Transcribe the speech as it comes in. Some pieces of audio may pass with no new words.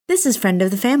This is Friend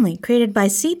of the Family, created by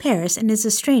C. Paris and is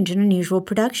a strange and unusual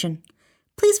production.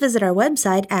 Please visit our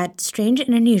website at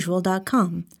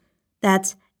strangeandunusual.com.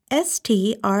 That's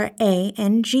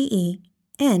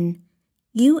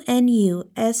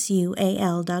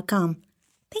STRANGENUNUSUAL.com.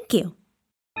 Thank you.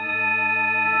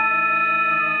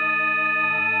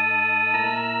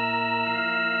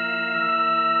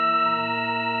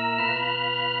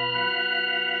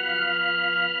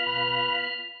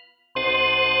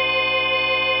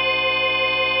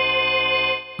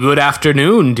 Good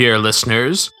afternoon, dear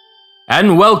listeners,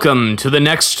 and welcome to the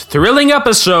next thrilling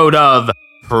episode of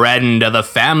Friend of the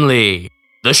Family,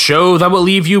 the show that will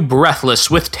leave you breathless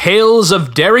with tales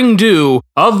of daring do,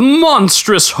 of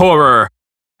monstrous horror,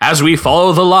 as we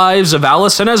follow the lives of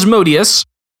Alice and Asmodeus,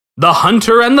 the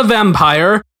hunter and the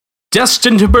vampire,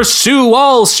 destined to pursue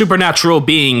all supernatural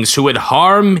beings who would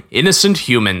harm innocent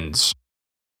humans.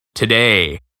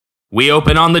 Today, we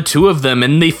open on the two of them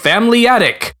in the family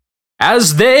attic,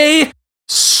 as they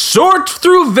sort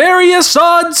through various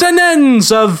odds and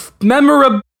ends of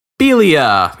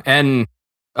memorabilia and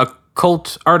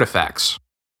occult artifacts.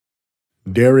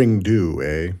 Daring do,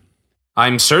 eh?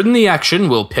 I'm certain the action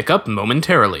will pick up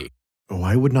momentarily. Oh,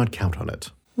 I would not count on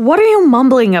it. What are you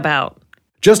mumbling about?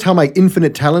 Just how my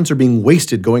infinite talents are being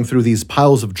wasted going through these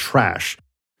piles of trash.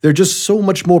 There are just so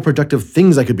much more productive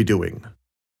things I could be doing.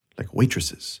 Like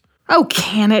waitresses. Oh,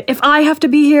 can it? If I have to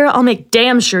be here, I'll make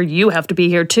damn sure you have to be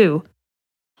here too.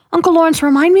 Uncle Lawrence,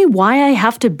 remind me why I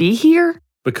have to be here?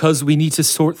 Because we need to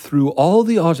sort through all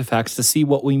the artifacts to see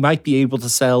what we might be able to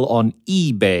sell on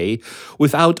eBay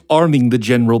without arming the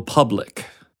general public.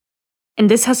 And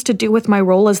this has to do with my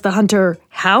role as the hunter.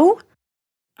 How?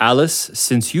 Alice,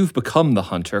 since you've become the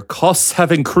hunter, costs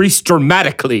have increased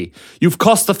dramatically. You've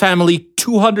cost the family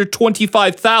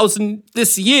 $225,000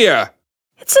 this year.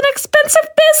 It's an expensive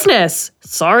business.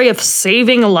 Sorry if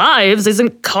saving lives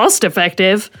isn't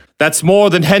cost-effective. That's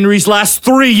more than Henry's last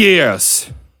 3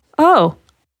 years. Oh.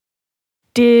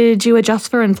 Did you adjust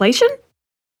for inflation?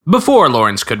 Before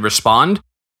Lawrence could respond,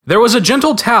 there was a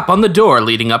gentle tap on the door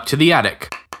leading up to the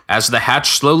attic. As the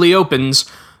hatch slowly opens,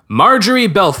 Marjorie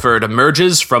Belford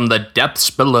emerges from the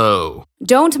depths below.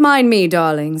 Don't mind me,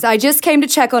 darlings. I just came to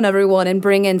check on everyone and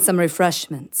bring in some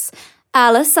refreshments.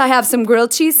 Alice, I have some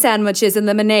grilled cheese sandwiches and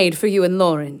lemonade for you and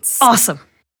Lawrence. Awesome.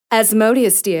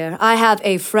 Asmodeus, dear, I have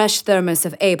a fresh thermos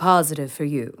of A positive for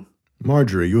you.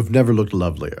 Marjorie, you have never looked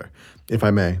lovelier, if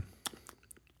I may.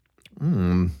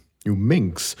 You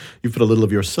minx. You put a little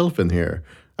of yourself in here.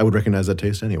 I would recognize that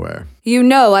taste anywhere. You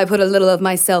know I put a little of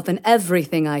myself in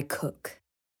everything I cook.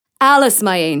 Alice,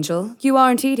 my angel, you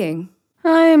aren't eating.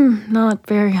 I'm not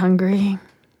very hungry.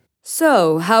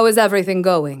 So, how is everything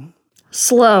going?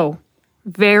 Slow.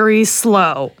 Very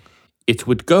slow. It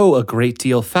would go a great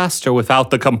deal faster without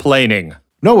the complaining.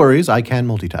 No worries, I can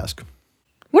multitask.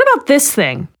 What about this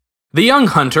thing? The young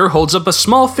hunter holds up a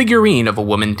small figurine of a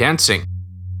woman dancing.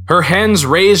 Her hands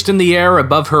raised in the air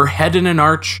above her head in an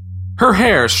arch, her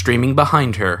hair streaming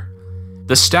behind her.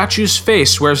 The statue's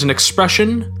face wears an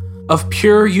expression of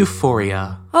pure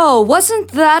euphoria. Oh,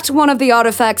 wasn't that one of the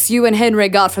artifacts you and Henry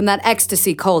got from that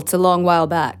ecstasy cult a long while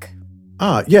back?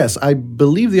 Ah, yes, I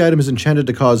believe the item is enchanted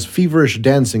to cause feverish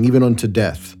dancing even unto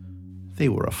death. They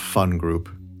were a fun group.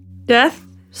 Death?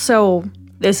 So,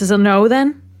 this is a no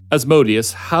then?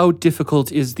 Asmodeus, how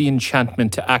difficult is the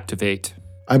enchantment to activate?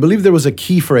 I believe there was a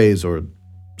key phrase or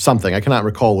something. I cannot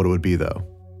recall what it would be, though.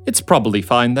 It's probably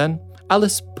fine then.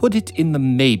 Alice, put it in the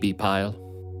maybe pile.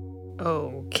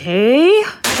 Okay.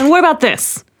 And what about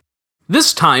this?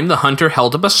 This time, the hunter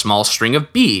held up a small string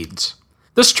of beads.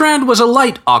 The strand was a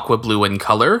light aqua blue in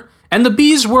color, and the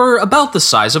bees were about the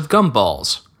size of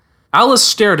gumballs. Alice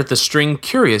stared at the string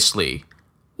curiously,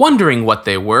 wondering what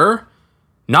they were,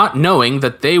 not knowing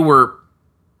that they were...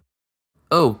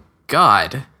 Oh,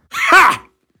 God. Ha!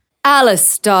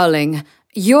 Alice, darling,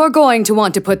 you're going to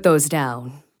want to put those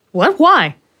down. What?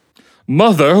 Why?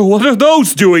 Mother, what are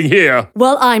those doing here?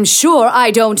 Well, I'm sure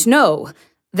I don't know.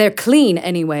 They're clean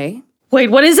anyway. Wait,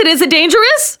 what is it? Is it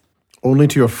dangerous? Only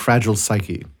to your fragile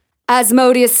psyche.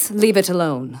 Asmodeus, leave it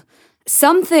alone.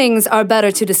 Some things are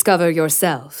better to discover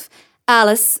yourself.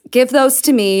 Alice, give those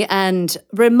to me and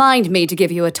remind me to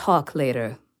give you a talk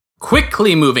later.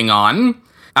 Quickly moving on,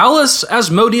 Alice,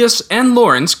 Asmodeus, and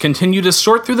Lawrence continue to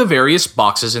sort through the various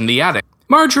boxes in the attic.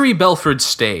 Marjorie Belford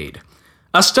stayed,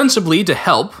 ostensibly to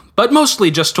help, but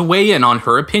mostly just to weigh in on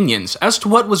her opinions as to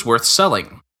what was worth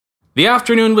selling. The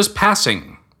afternoon was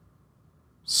passing.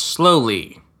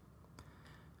 Slowly.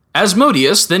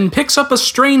 Asmodeus then picks up a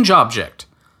strange object,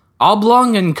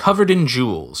 oblong and covered in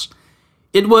jewels.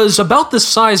 It was about the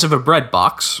size of a bread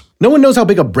box. No one knows how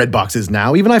big a bread box is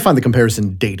now. Even I find the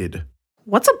comparison dated.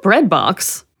 What's a bread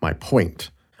box? My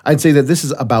point. I'd say that this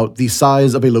is about the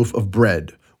size of a loaf of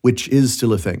bread, which is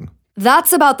still a thing.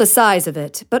 That's about the size of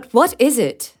it, but what is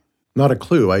it? Not a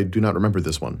clue. I do not remember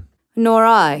this one. Nor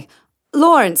I.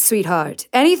 Lawrence, sweetheart,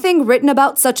 anything written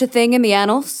about such a thing in the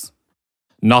annals?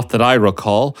 Not that I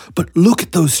recall, but look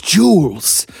at those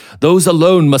jewels. Those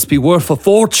alone must be worth a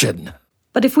fortune.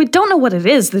 But if we don't know what it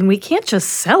is, then we can't just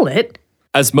sell it.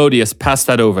 Asmodeus, pass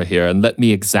that over here and let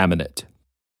me examine it.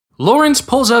 Lawrence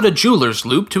pulls out a jeweler's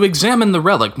loupe to examine the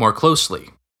relic more closely.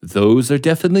 Those are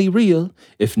definitely real.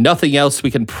 If nothing else,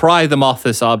 we can pry them off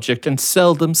this object and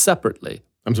sell them separately.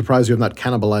 I'm surprised you have not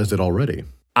cannibalized it already.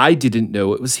 I didn't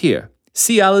know it was here.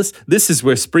 See, Alice, this is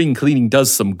where spring cleaning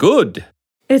does some good.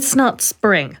 It's not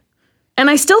spring. And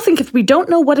I still think if we don't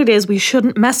know what it is, we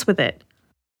shouldn't mess with it.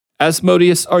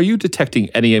 Asmodeus, are you detecting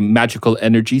any magical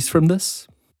energies from this?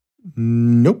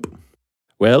 Nope.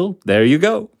 Well, there you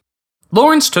go.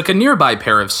 Lawrence took a nearby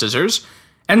pair of scissors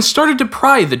and started to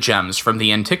pry the gems from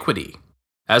the antiquity.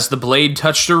 As the blade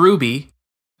touched a ruby,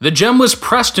 the gem was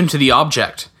pressed into the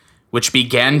object, which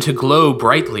began to glow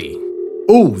brightly.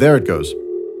 Oh, there it goes.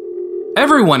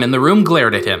 Everyone in the room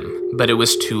glared at him, but it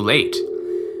was too late.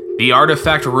 The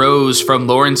artifact rose from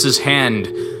Lawrence's hand,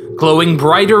 glowing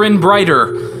brighter and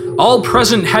brighter. All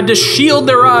present had to shield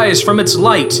their eyes from its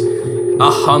light. A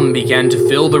hum began to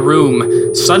fill the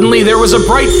room. Suddenly there was a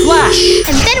bright flash.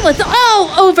 And then it was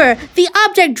all over, the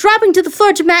object dropping to the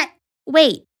floor to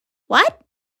Wait, what?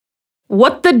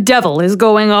 What the devil is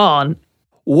going on?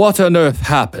 What on earth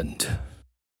happened?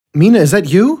 Mina, is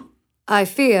that you? I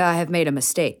fear I have made a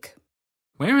mistake.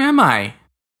 Where am I?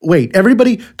 Wait,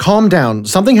 everybody calm down.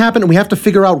 Something happened and we have to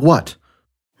figure out what.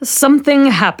 Something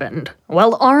happened.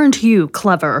 Well, aren't you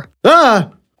clever?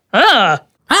 Ah!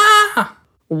 Ah!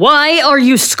 Why are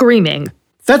you screaming?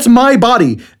 That's my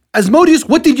body. Asmodeus,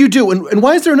 what did you do? And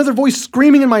why is there another voice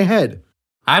screaming in my head?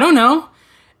 I don't know.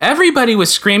 Everybody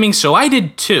was screaming, so I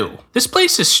did too. This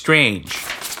place is strange.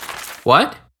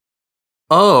 What?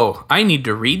 Oh, I need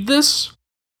to read this?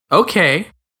 Okay.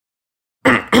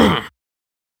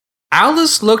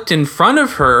 Alice looked in front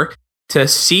of her to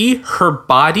see her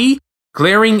body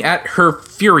glaring at her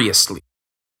furiously.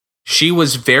 She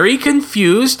was very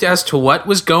confused as to what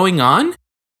was going on,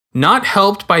 not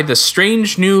helped by the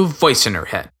strange new voice in her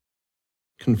head.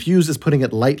 Confused is putting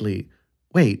it lightly.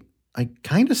 Wait, I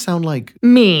kind of sound like...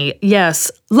 Me,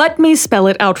 yes. Let me spell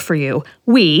it out for you.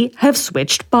 We have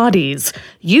switched bodies.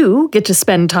 You get to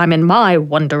spend time in my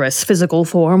wondrous physical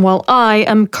form while I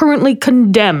am currently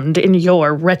condemned in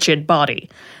your wretched body.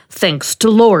 Thanks to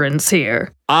Lawrence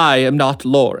here. I am not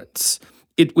Lawrence.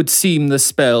 It would seem the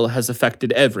spell has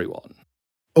affected everyone.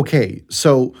 Okay,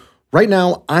 so right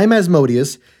now I'm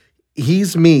Asmodeus.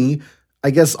 He's me.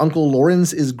 I guess Uncle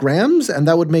Lawrence is Grams, and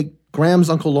that would make Grams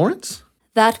Uncle Lawrence?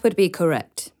 That would be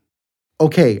correct.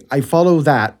 Okay, I follow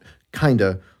that,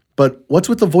 kinda. But what's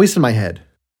with the voice in my head?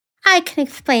 I can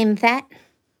explain that.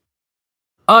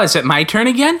 Oh, is it my turn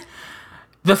again?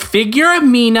 The figure of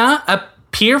Mina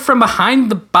appear from behind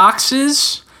the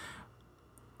boxes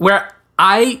where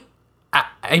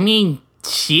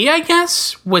she, I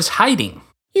guess, was hiding.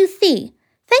 You see,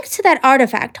 thanks to that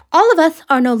artifact, all of us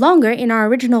are no longer in our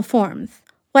original forms.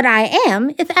 What I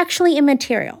am is actually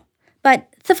immaterial.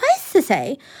 But suffice to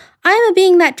say, I am a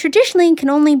being that traditionally can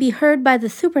only be heard by the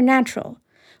supernatural,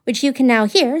 which you can now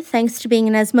hear thanks to being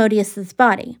in Asmodeus's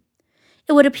body.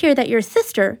 It would appear that your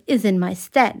sister is in my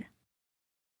stead.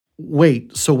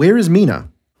 Wait, so where is Mina?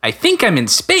 I think I'm in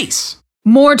space.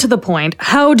 More to the point,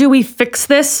 how do we fix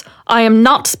this? I am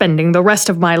not spending the rest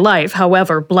of my life,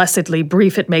 however blessedly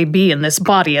brief it may be in this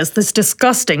body, as this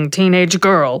disgusting teenage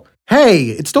girl. Hey,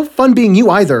 it's no fun being you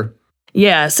either.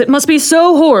 Yes, it must be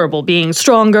so horrible being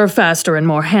stronger, faster, and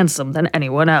more handsome than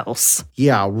anyone else.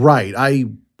 Yeah, right.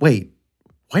 Wait,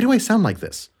 why do I sound like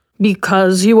this?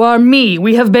 Because you are me.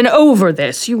 We have been over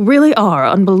this. You really are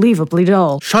unbelievably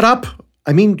dull. Shut up!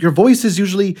 I mean, your voice is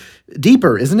usually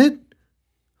deeper, isn't it?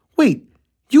 Wait,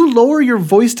 you lower your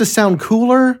voice to sound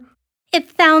cooler?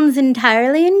 It sounds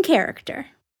entirely in character.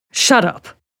 Shut up.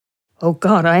 Oh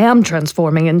God, I am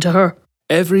transforming into her.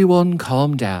 Everyone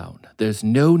calm down. There's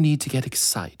no need to get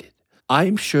excited.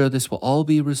 I'm sure this will all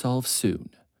be resolved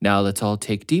soon. Now let's all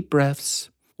take deep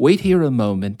breaths. Wait here a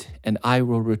moment, and I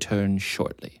will return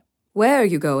shortly. Where are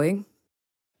you going?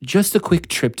 Just a quick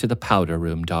trip to the powder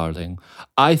room, darling.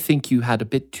 I think you had a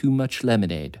bit too much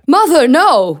lemonade. Mother,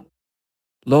 no!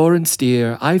 Lawrence,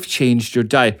 dear, I've changed your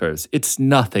diapers. It's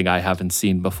nothing I haven't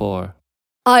seen before.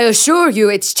 I assure you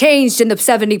it's changed in the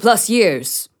 70-plus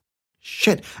years.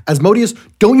 Shit. Asmodeus,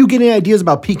 don't you get any ideas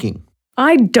about peeking?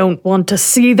 I don't want to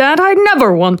see that. I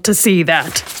never want to see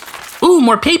that. Ooh,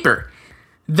 more paper.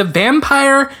 The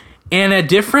vampire in a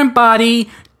different body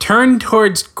turned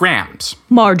towards Grams.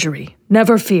 Marjorie,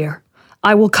 never fear.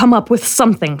 I will come up with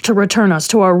something to return us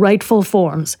to our rightful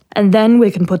forms, and then we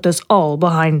can put this all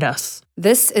behind us.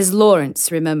 This is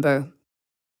Lawrence, remember?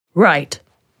 Right.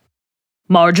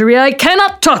 Marjorie, I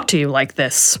cannot talk to you like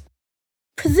this.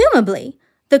 Presumably,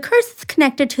 the curse is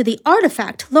connected to the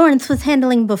artifact Lawrence was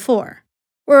handling before.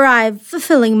 Were I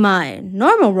fulfilling my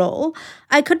normal role,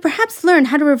 I could perhaps learn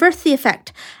how to reverse the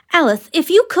effect. Alice, if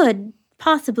you could,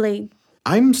 possibly...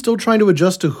 I'm still trying to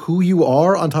adjust to who you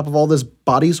are on top of all this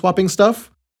body swapping stuff.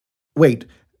 Wait,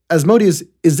 Asmodeus,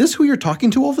 is this who you're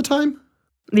talking to all the time?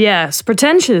 Yes,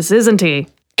 pretentious, isn't he?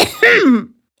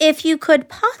 If you could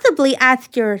possibly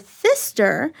ask your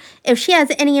sister if she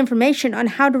has any information on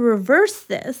how to reverse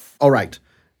this. All right.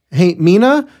 Hey,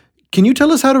 Mina, can you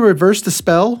tell us how to reverse the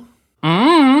spell?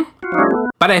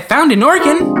 But I found an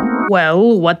organ.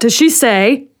 Well, what does she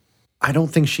say? I don't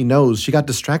think she knows. She got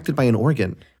distracted by an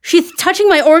organ. She's touching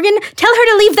my organ? Tell her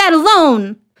to leave that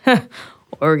alone!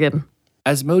 Organ.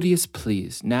 Asmodeus,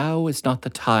 please, now is not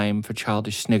the time for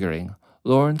childish sniggering.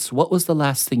 Lawrence, what was the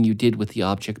last thing you did with the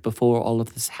object before all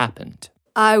of this happened?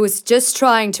 I was just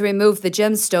trying to remove the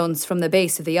gemstones from the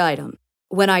base of the item.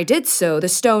 When I did so, the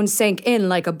stone sank in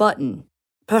like a button.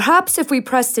 Perhaps if we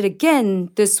pressed it again,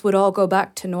 this would all go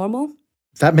back to normal?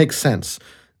 That makes sense.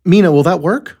 Mina, will that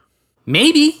work?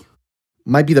 Maybe.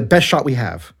 Might be the best shot we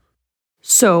have.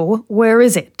 So, where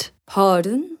is it?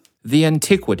 Pardon? The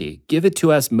antiquity. Give it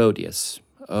to Asmodeus.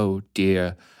 Oh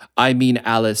dear. I mean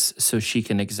Alice, so she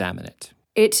can examine it.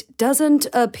 It doesn't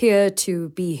appear to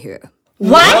be here.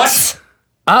 What?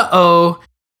 Uh-oh.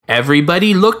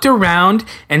 Everybody looked around,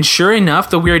 and sure enough,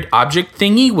 the weird object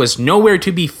thingy was nowhere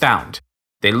to be found.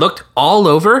 They looked all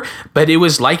over, but it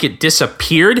was like it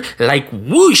disappeared, like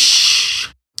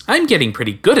whoosh. I'm getting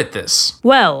pretty good at this.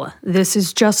 Well, this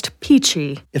is just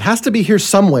peachy. It has to be here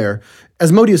somewhere.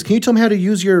 Asmodeus, can you tell me how to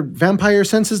use your vampire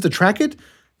senses to track it?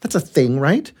 That's a thing,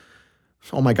 right?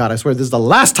 Oh my god, I swear this is the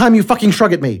last time you fucking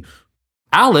shrug at me.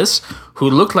 Alice, who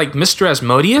looked like Mr.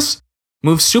 Asmodeus,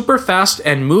 moved super fast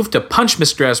and moved to punch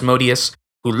Mr. Asmodeus,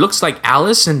 who looks like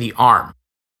Alice, in the arm.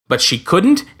 But she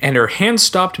couldn't, and her hand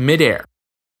stopped midair.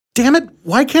 Damn it,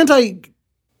 why can't I...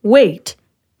 Wait,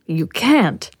 you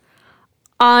can't.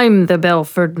 I'm the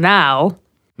Belford now.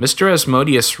 Mr.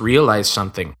 Asmodeus realized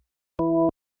something.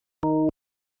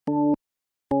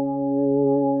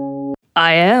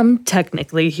 I am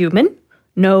technically human.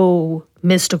 No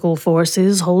mystical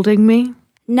forces holding me.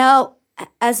 Now,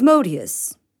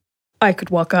 Asmodeus. I could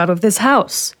walk out of this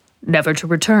house, never to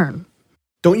return.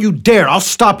 Don't you dare, I'll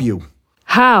stop you.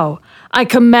 How? I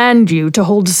command you to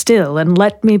hold still and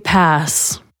let me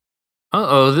pass.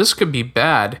 Uh-oh, this could be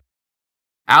bad.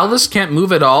 Alice can't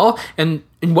move at all, and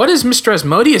what is Mr.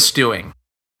 Asmodeus doing?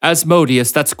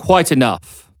 Asmodeus, that's quite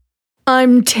enough.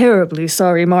 I'm terribly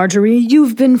sorry, Marjorie.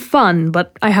 You've been fun,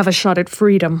 but I have a shot at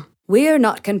freedom. We're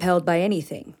not compelled by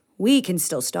anything. We can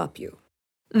still stop you.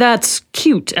 That's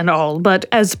cute and all, but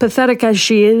as pathetic as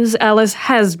she is, Alice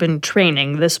has been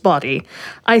training this body.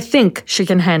 I think she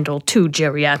can handle 2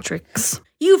 geriatrics.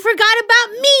 You forgot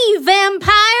about me,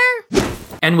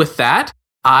 vampire! And with that,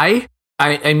 I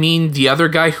mean the other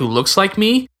guy who looks like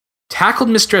me, tackled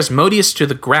Mr. Asmodeus to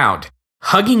the ground,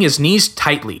 hugging his knees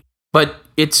tightly. But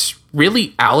it's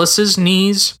really Alice's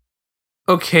knees.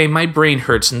 Okay, my brain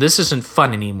hurts and this isn't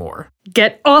fun anymore.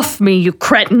 Get off me, you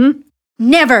cretin!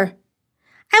 Never.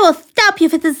 I will stop you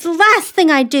if it's the last thing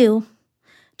I do.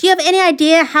 Do you have any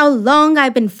idea how long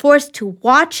I've been forced to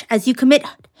watch as you commit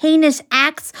heinous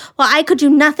acts while I could do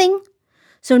nothing?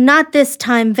 So not this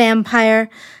time, vampire.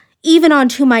 Even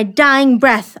onto my dying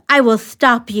breath, I will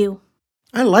stop you.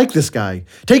 I like this guy.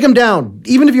 Take him down,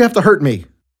 even if you have to hurt me.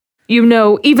 You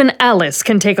know, even Alice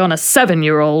can take on a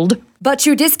 7-year-old. But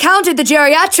you discounted the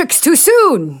geriatrics too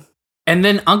soon. And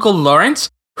then Uncle Lawrence,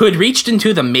 who had reached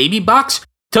into the maybe box,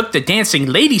 took the dancing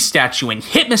lady statue and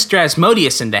hit Mr.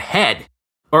 Asmodeus in the head.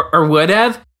 Or would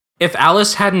have, if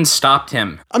Alice hadn't stopped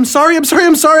him. I'm sorry.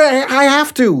 I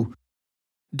have to.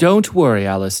 Don't worry,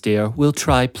 Alice dear. We'll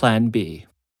try plan B.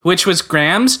 Which was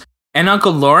Grams and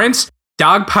Uncle Lawrence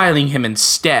dogpiling him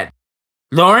instead.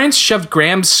 Lawrence shoved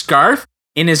Graham's scarf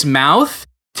in his mouth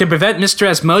to prevent Mr.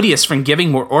 Asmodeus from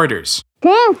giving more orders.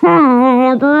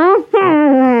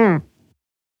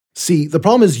 See, the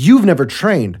problem is you've never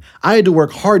trained. I had to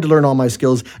work hard to learn all my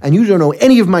skills, and you don't know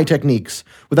any of my techniques.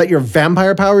 Without your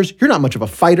vampire powers, you're not much of a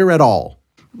fighter at all.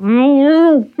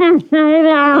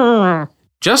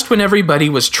 Just when everybody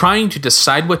was trying to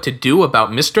decide what to do about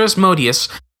Mr. Asmodeus,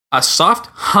 a soft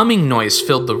humming noise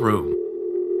filled the room.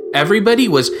 Everybody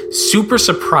was super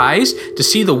surprised to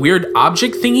see the weird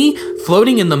object thingy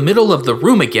floating in the middle of the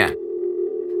room again.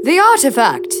 The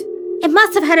artifact! It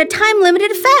must have had a time-limited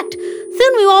effect.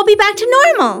 Soon we will all be back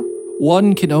to normal.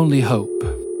 One can only hope.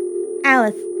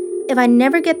 Alice, if I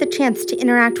never get the chance to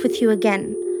interact with you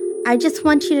again, I just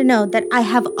want you to know that I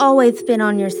have always been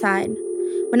on your side.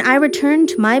 When I return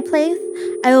to my place,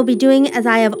 I will be doing as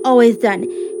I have always done,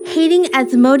 hating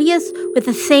Asmodeus with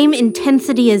the same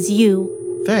intensity as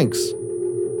you. Thanks,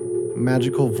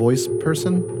 magical voice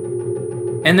person.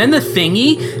 And then the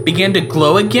thingy began to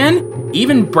glow again,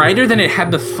 even brighter than it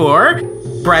had before.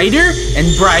 Brighter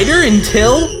and brighter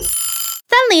until...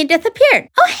 Suddenly it disappeared.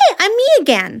 Oh, hey, I'm me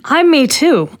again. I'm me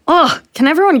too. Ugh, can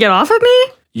everyone get off of me?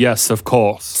 Yes, of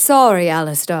course. Sorry,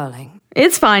 Alice, darling.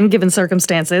 It's fine, given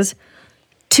circumstances.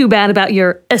 Too bad about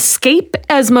your escape,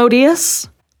 Asmodeus.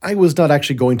 I was not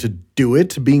actually going to do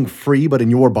it. Being free but in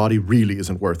your body really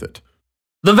isn't worth it.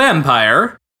 The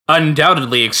vampire,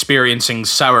 undoubtedly experiencing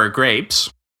sour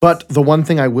grapes. But the one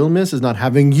thing I will miss is not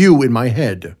having you in my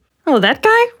head. Oh, that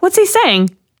guy? What's he saying?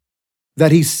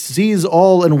 That he sees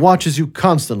all and watches you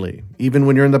constantly, even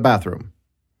when you're in the bathroom.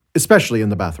 Especially in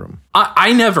the bathroom.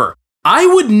 I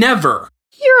would never.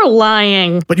 You're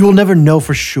lying. But you will never know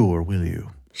for sure, will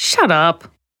you? Shut up.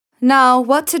 Now,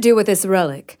 what to do with this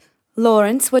relic?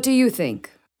 Lawrence, what do you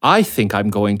think? I think I'm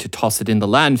going to toss it in the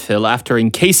landfill after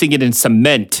encasing it in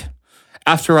cement.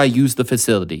 After I use the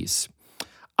facilities.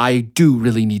 I do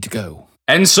really need to go.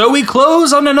 And so we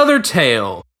close on another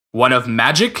tale, one of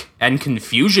magic and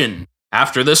confusion.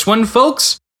 After this one,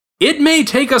 folks, it may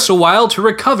take us a while to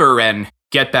recover and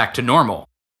get back to normal.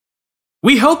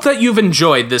 We hope that you've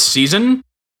enjoyed this season,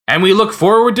 and we look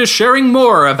forward to sharing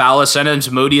more of Alice and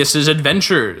Asmodeus'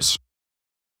 adventures.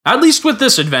 At least with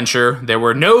this adventure, there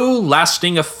were no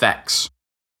lasting effects.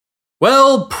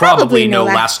 Well, probably no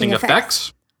lasting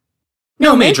effects.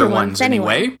 No major ones,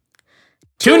 anyway.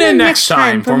 Tune in next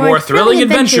time for more thrilling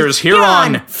adventures here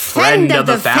on Friend of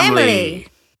the Family.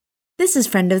 This is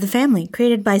Friend of the Family,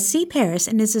 created by C. Paris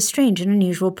and is a strange and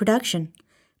unusual production.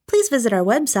 Please visit our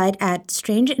website at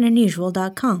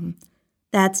strangeandunusual.com.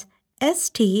 That's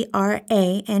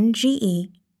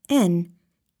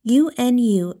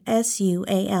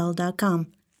STRANGENUNUSUAL.com.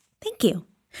 Thank you.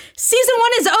 Season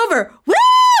 1 is over.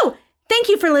 Woo! Thank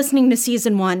you for listening to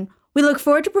Season 1. We look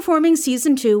forward to performing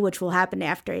Season 2, which will happen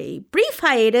after a brief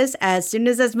hiatus as soon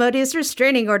as Asmodeus'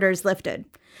 restraining order is lifted.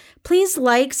 Please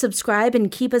like, subscribe,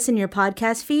 and keep us in your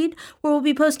podcast feed, where we'll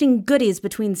be posting goodies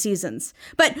between seasons.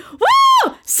 But,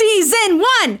 woo! Season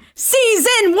 1!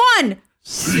 Season 1!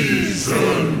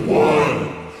 Season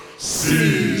 1!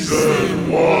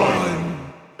 Season 1!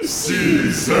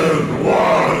 Season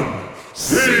 1!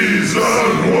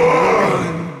 Season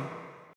 1!